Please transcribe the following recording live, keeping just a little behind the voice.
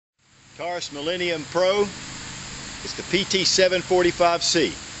Taurus Millennium Pro. It's the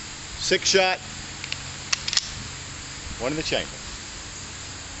PT745C. 6-shot, one in the chamber.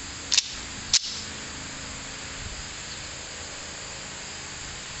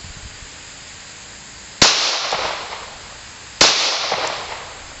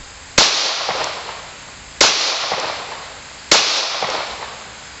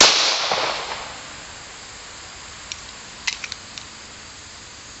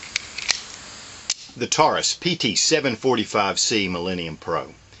 The Taurus PT745C Millennium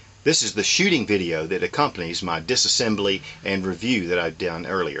Pro. This is the shooting video that accompanies my disassembly and review that I've done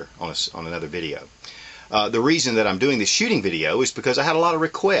earlier on another video. The reason that I'm doing this shooting video is because I had a lot of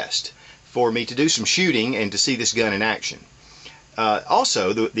requests for me to do some shooting and to see this gun in action.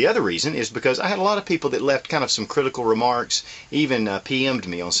 Also, the other reason is because I had a lot of people that left kind of some critical remarks, even PM'd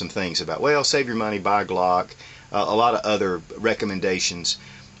me on some things about, well, save your money, buy a Glock, a lot of other recommendations.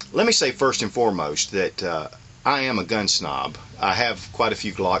 Let me say first and foremost that I am a gun snob. I have quite a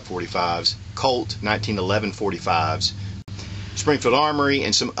few Glock 45s, Colt 1911 45s, Springfield Armory,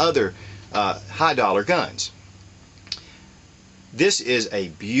 and some other high dollar guns. This is a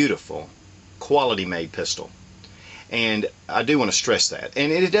beautiful, quality made pistol. And I do want to stress that.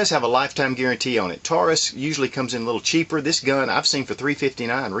 And it does have a lifetime guarantee on it. Taurus usually comes in a little cheaper. This gun I've seen for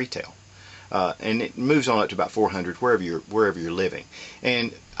 $359 retail. And it moves on up to about $400 wherever you're living.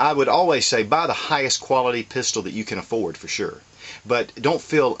 And I would always say buy the highest quality pistol that you can afford for sure. But don't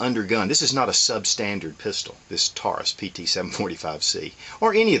feel undergunned. This is not a substandard pistol, this Taurus PT745C,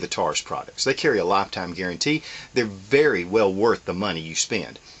 or any of the Taurus products. They carry a lifetime guarantee. They're very well worth the money you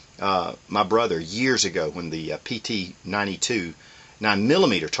spend. My brother, years ago, when the PT92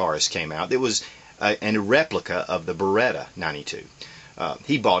 9mm Taurus came out, it was a replica of the Beretta 92.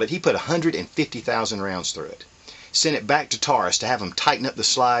 He bought it. He put 150,000 rounds through it. Sent it back to Taurus to have them tighten up the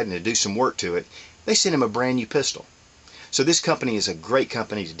slide and to do some work to it. They sent him a brand new pistol. So this company is a great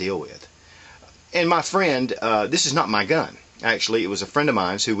company to deal with. And my friend, this is not my gun. Actually, it was a friend of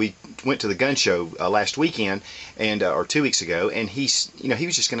mine's who we went to the gun show last weekend, and or 2 weeks ago, and he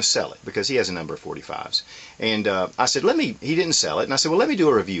was just going to sell it because he has a number of 45s. And I said, he didn't sell it, and I said, well, let me do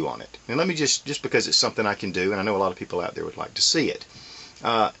a review on it. And let me just because it's something I can do, and I know a lot of people out there would like to see it.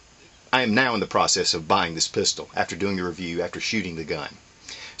 I am now in the process of buying this pistol after doing a review, after shooting the gun.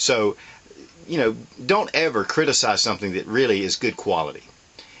 So, don't ever criticize something that really is good quality.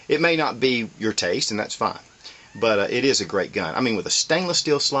 It may not be your taste, and that's fine. But it is a great gun. I mean, with a stainless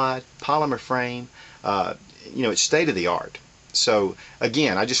steel slide, polymer frame, it's state of the art. So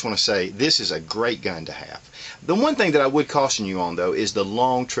again, I just want to say this is a great gun to have. The one thing that I would caution you on, though, is the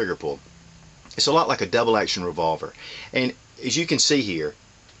long trigger pull. It's a lot like a double action revolver. And as you can see here,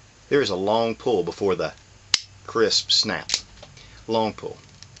 there is a long pull before the crisp snap. Long pull.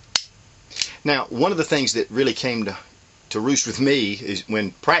 Now, one of the things that really came to roost with me is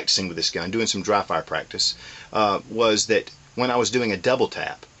when practicing with this gun, doing some dry fire practice, was that when I was doing a double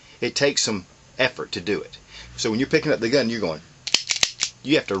tap, it takes some effort to do it. So when you're picking up the gun, you're going,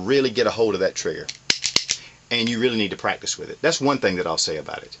 you have to really get a hold of that trigger. And you really need to practice with it. That's one thing that I'll say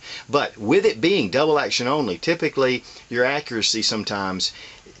about it. But with it being double action only, typically your accuracy sometimes,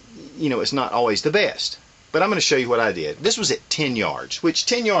 it's not always the best. But I'm going to show you what I did. This was at 10 yards, which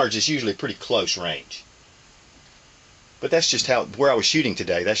 10 yards is usually pretty close range. But that's just where I was shooting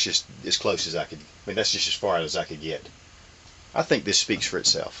today, that's just as close as I could, that's just as far as I could get. I think this speaks for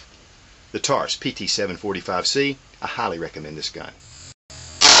itself. The Taurus PT745C, I highly recommend this gun.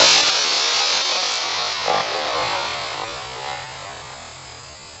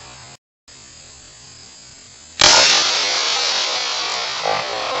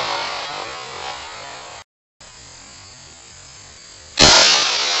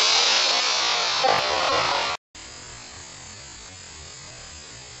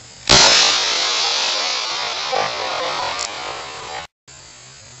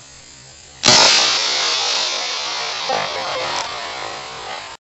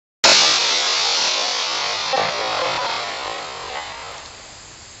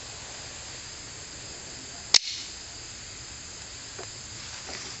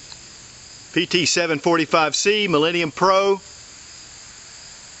 PT745C Millennium Pro,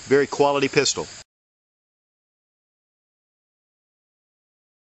 very quality pistol.